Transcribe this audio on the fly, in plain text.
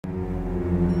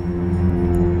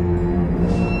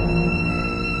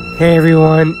Hey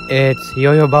everyone, it's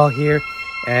Yo-Yo Ball here,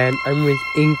 and I'm with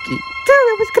Inky. Dude,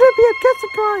 it was gonna be a guest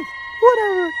surprise.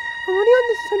 Whatever. I'm already on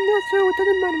the thumbnail, so it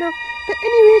doesn't matter now. But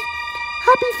anyways,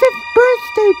 happy 5th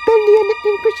birthday, Bendy and the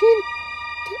Ink Machine.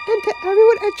 And to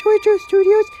everyone at JoJo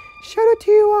Studios, shout out to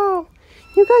you all.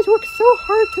 You guys worked so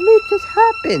hard to make this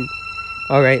happen.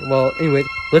 Alright, well, anyway,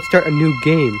 let's start a new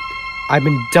game. I've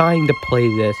been dying to play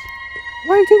this.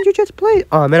 Why didn't you just play it?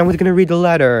 Oh man, I was gonna read the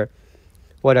letter.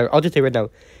 Whatever, I'll just say right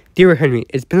now. Dear Henry,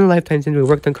 it's been a lifetime since we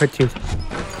worked on cartoons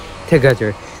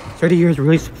together. 30 years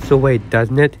really slips away,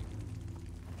 doesn't it?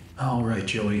 Alright,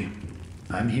 Joey.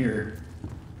 I'm here.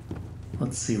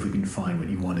 Let's see if we can find what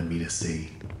you wanted me to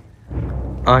see.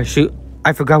 Shoot.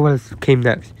 I forgot what came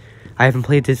next. I haven't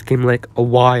played this game like a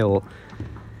while.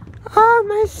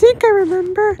 I think I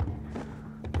remember.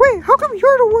 Wait, how come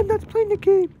you're the one that's playing the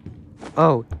game?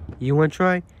 Oh, you wanna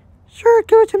try? Sure,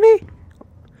 give it to me.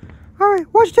 Alright,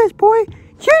 watch this, boy.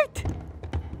 Yeet!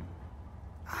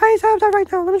 I have that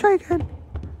right now. Let me try again.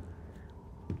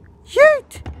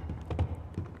 Yeet!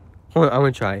 Hold on, I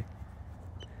wanna try.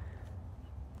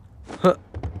 Huh.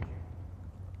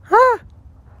 Huh?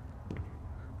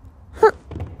 Huh?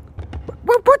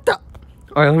 What the?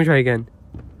 Alright, let me try again.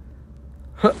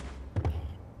 Huh.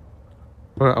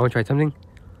 Hold on, I wanna try something.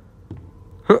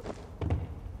 Huh.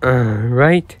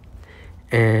 Right.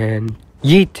 And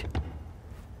yeet.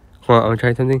 Hold on, I wanna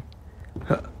try something.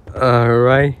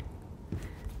 Right.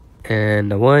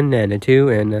 And a 1 and a 2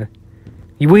 and a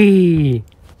wee.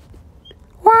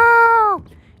 Wow!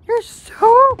 You're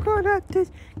so good at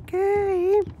this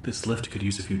game. This lift could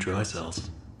use a few dry cells.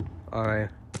 Alright.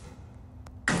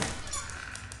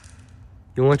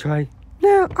 You wanna try?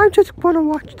 No, I just wanna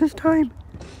watch this time.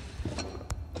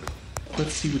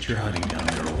 Let's see what you're hiding down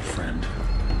there, old friend.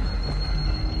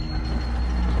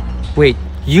 Wait,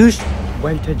 you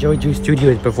went to JoJo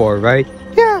Studios before, right?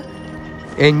 Yeah,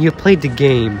 And you played the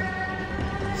game.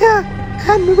 yeah,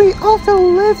 and we also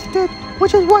lived it,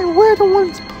 which is why we're the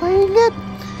ones playing it.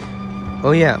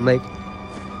 Oh yeah, like,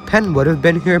 Penn would have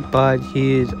been here, but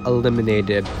he's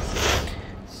eliminated.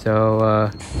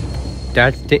 So,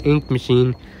 that's the Ink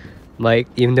Machine. Like,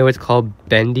 even though it's called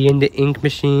Bendy and the Ink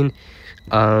Machine,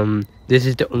 this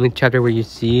is the only chapter where you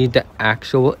see the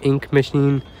actual Ink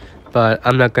Machine, but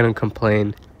I'm not gonna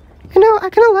complain. You know, I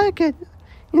kinda like it.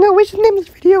 You know, we should name this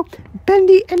video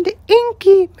Bendy and the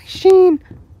Inky Machine.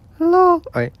 Lol.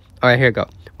 Alright, here we go.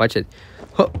 Watch it.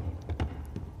 Huh.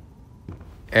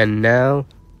 And now...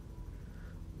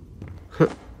 Huh.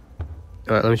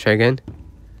 Alright, let me try again.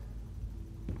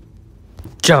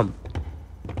 Jump!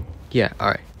 Yeah,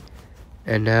 alright.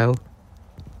 And now...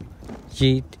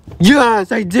 Yeet.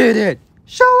 Yes, I did it!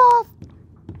 Show off!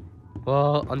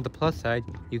 Well, on the plus side,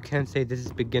 you can't say this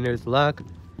is beginner's luck.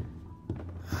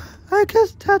 I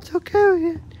guess that's okay with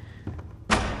you.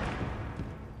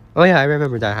 Oh yeah, I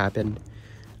remember that happened.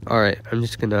 Alright, I'm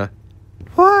just gonna...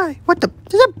 Why? What the?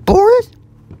 Is that Boris?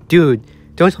 Dude,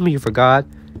 don't tell me you forgot.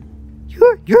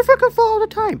 You're fucking full all the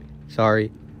time.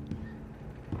 Sorry.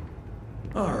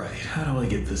 Alright, how do I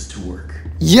get this to work?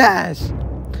 Yes!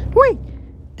 Wait,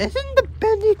 isn't the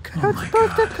Bendy cutout my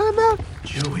supposed to God. come out?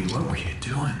 Joey, what were you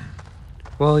doing?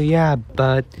 Well, yeah,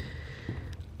 but...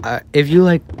 if you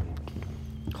like...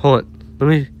 Hold on, let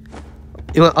me...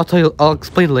 You know, I'll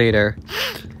explain later.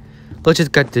 Let's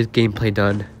just get this gameplay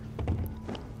done.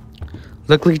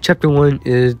 Luckily, chapter 1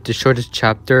 is the shortest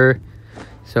chapter,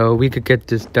 so we could get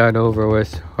this done over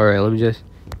with. Alright, let me just...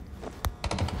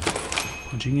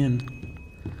 Punching in.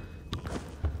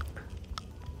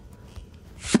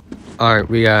 Alright,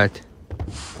 we got...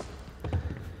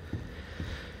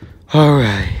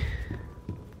 Alright.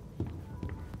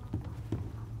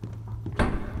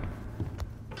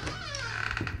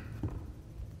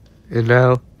 And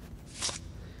now...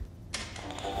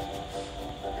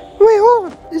 Wait,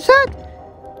 hold on. Is that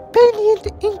Bendy and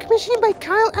the Ink Machine by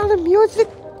Kyle Allen Music?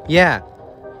 Yeah.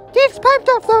 These piped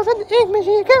up flow from the Ink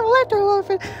Machine. You can't let her off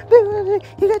it.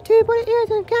 You got 2 pointed ears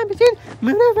and can't be seen.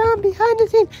 Moving around behind the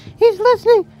scenes. He's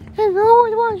listening and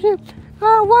always watching.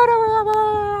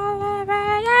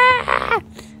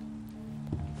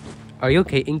 Are you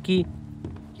okay, Inky?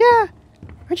 Yeah,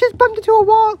 I just bumped into a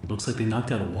wall. Looks like they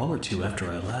knocked out a wall or two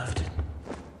after I left.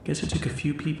 Guess it took a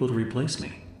few people to replace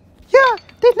me. Yeah,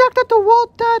 they knocked out the wall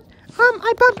that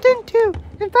I bumped into.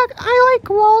 In fact, I like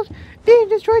walls being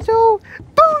destroyed, so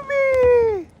boom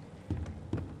me!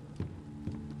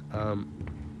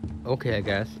 Okay, I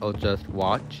guess. I'll just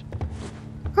watch.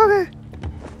 Okay.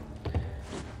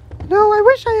 No, I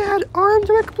wish I had arms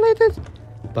so I could play this.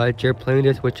 But you're playing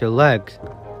this with your legs.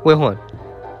 Wait, hold on.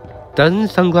 Doesn't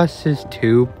sunglasses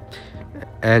too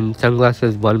and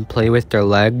Sunglasses 1 play with their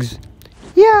legs.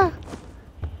 Yeah.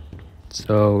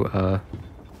 So,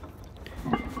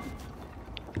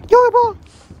 Yo,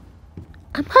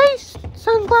 am I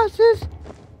Sunglasses?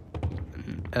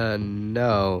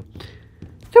 No.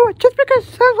 So just because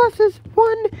Sunglasses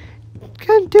 1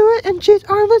 can do it and she's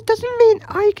armless doesn't mean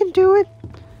I can do it.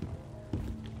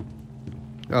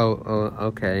 Oh,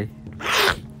 okay.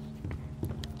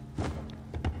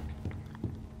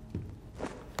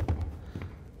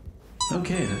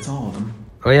 Okay, that's all of them.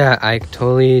 Oh yeah, I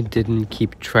totally didn't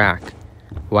keep track.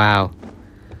 Wow.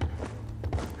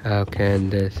 How can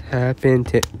this happen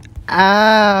to...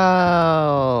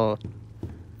 Ow!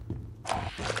 At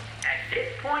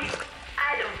this point,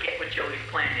 I don't get what Joey's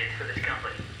plan is for this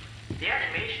company. The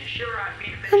animation sure aren't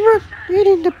being finished I'm on not time.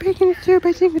 eating the bacon soup.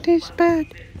 I think it tastes bad.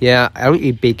 Yeah, I don't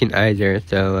eat bacon either,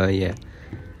 so, yeah.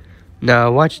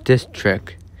 Now, watch this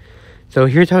trick. So,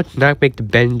 here's how to not make the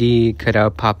bendy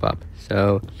cutout pop up.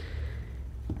 So...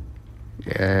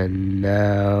 And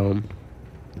now...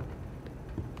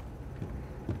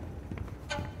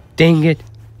 Dang it!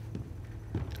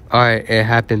 Alright, it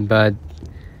happened, but...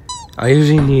 I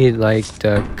usually need, like,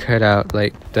 the cutout,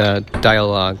 like, the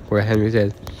dialogue where Henry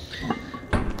says...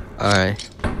 Alright.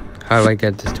 How do I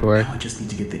get this to work? Now I just need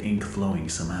to get the ink flowing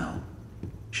somehow.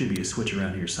 Should be a switch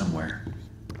around here somewhere.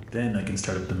 Then I can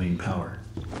start up the main power.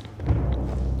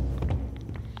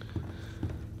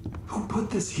 Who put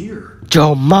this here?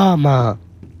 Joe Mama!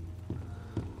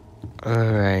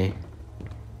 Alright.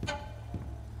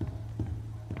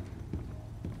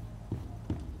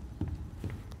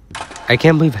 I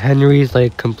can't believe Henry's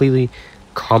like completely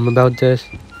calm about this.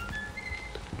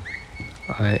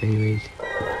 Alright, anyways.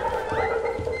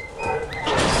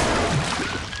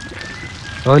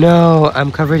 Oh no,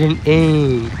 I'm covered in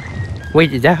ink.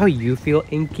 Wait, is that how you feel,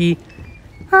 Inky?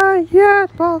 Yeah,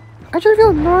 well, I just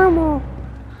feel normal.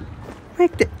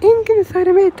 Like, the ink inside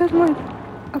of me doesn't, like,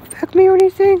 affect me or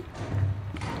anything.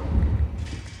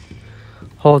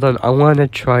 Hold on, I want to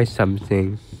try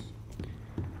something.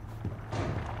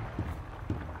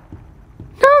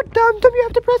 No, dum-dum, you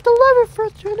have to press the lever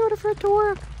first in order for it to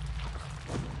work.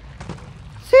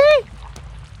 See?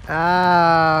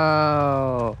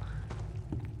 Ow.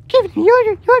 Give me,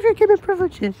 you have your gaming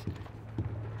privileges.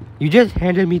 You just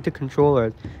handed me the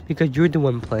controllers because you're the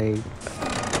one playing.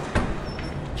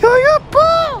 You're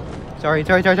ball! Sorry.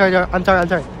 I'm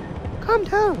sorry. Calm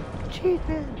down. Jeez,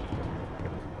 man.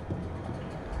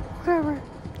 Whatever.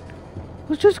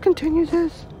 Let's just continue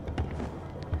this.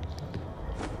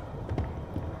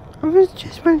 I'm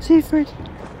just want to see first.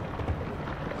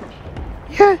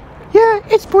 Yeah,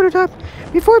 it's booted up.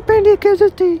 Before Bendy gives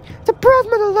us the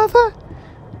plasma to lava,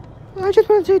 I just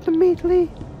want to see it immediately.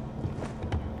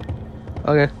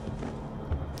 Okay.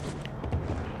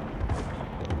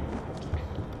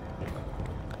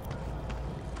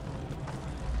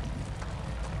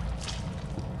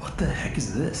 What the heck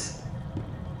is this?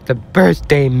 The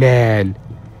birthday man.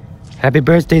 Happy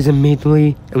birthdays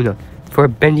immediately. Oh no. For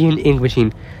Bendy and Ink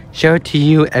Machine. Shout out to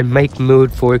you and Mike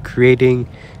Mood for creating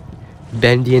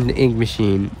Bendy and the Ink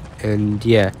Machine. And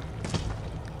yeah.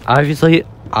 Obviously,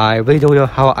 I really don't know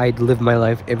how I'd live my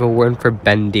life if it weren't for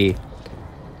Bendy.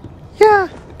 Yeah.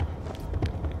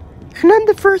 And I'm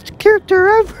the first character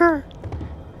ever.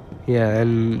 Yeah,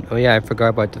 and oh yeah, I forgot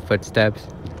about the footsteps.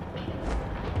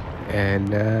 And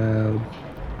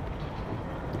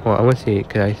well, I want to see.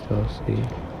 Can I still see?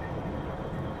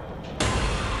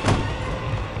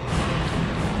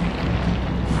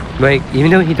 Like, even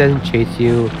though he doesn't chase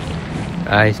you,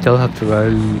 I still have to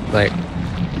run. Like,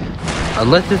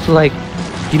 unless it's like,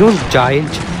 you know,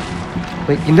 giant,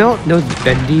 like, you know those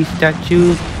Bendy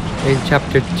statues in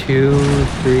chapter 2,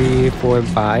 3, 4, and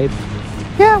 5.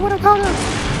 Yeah, what about him?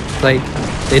 Like,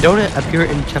 they don't appear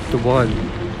in chapter 1.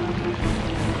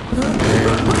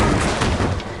 And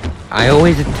I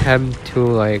always attempt to,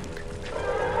 like,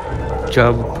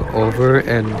 jump over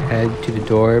and head to the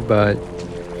door, but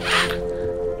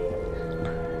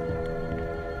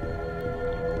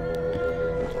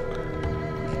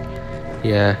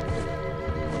yeah.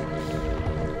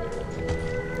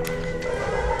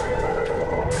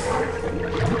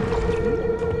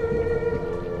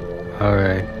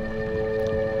 Alright.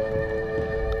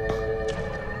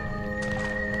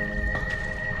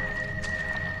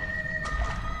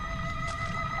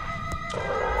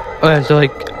 Oh yeah, so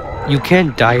like, you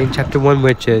can't die in chapter 1,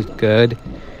 which is good.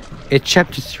 It's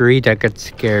chapter 3 that gets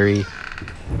scary.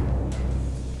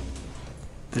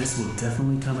 This will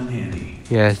definitely come in handy.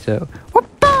 Yeah, so...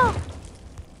 Whoop-ah!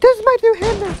 This is my new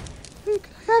hammer. You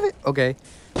can have it. Okay.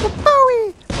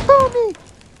 Bowie! Boomy!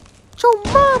 So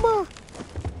mama!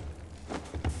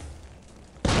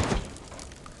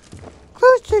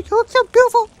 lipstick. You look so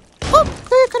beautiful. Oh,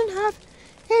 clear you cut in half.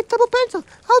 Hey, double pencil.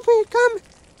 Help me come.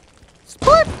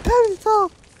 Split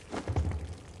pencil.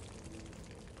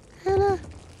 And,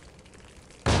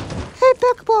 hey,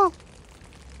 pickleball.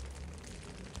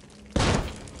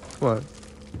 What?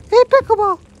 Hey,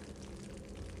 pickleball.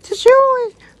 Did you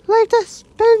always like to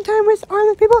spend time with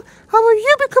armless people? How about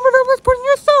you become an armless person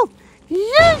yourself?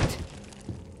 Yeet!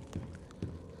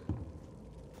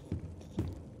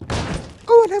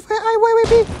 Oh, and if I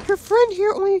be your friend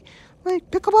here, only like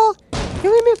pickleball, you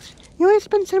only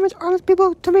spend time with armless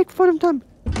people to make fun of them.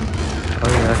 Oh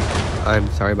yeah, I'm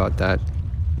sorry about that.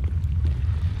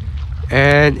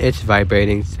 And it's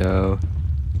vibrating, so...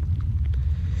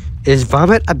 Is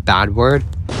vomit a bad word?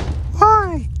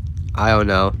 Why? I don't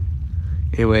know.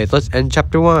 Anyways, let's end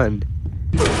chapter 1.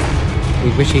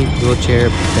 Ink machine, wheelchair,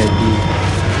 Bendy.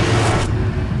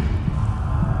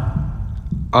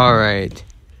 Alright.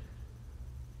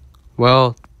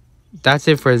 Well, that's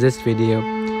it for this video.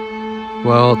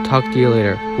 Well, talk to you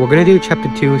later. We're gonna do chapter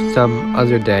 2 some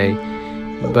other day,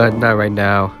 but not right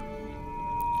now.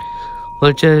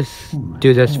 Let's just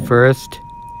do this first.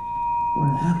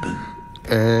 What happened?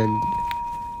 And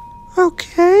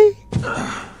Okay.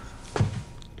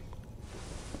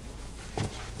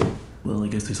 Well, I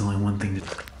guess there's only one thing to...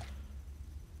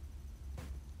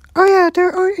 Oh yeah,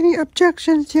 there aren't any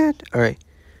objections yet. alright.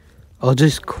 I'll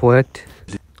just quit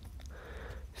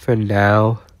for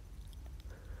now.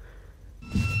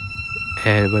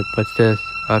 And what's this?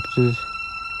 Options?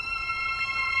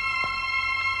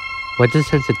 What does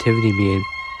sensitivity mean?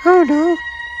 I don't know.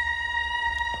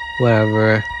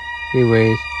 Whatever.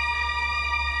 Anyways,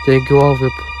 thank you all for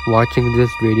watching this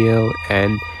video,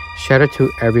 and shout out to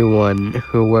everyone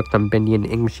who worked on Bendy and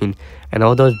Ink Machine and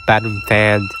all those Batman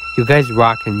fans. You guys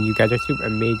rock and you guys are super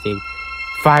amazing.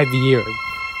 5 years.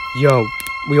 Yo,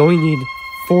 we only need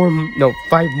 5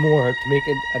 more to make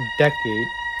it a decade.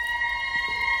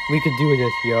 We could do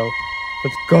this, yo.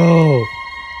 Let's go.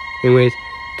 Anyways,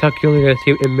 talk to you later.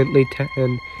 See you in Mintley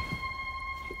 10.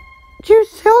 You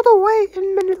sailed away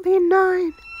in minutely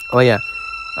 9. Oh yeah.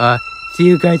 See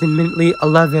you guys in Mintley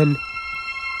 11.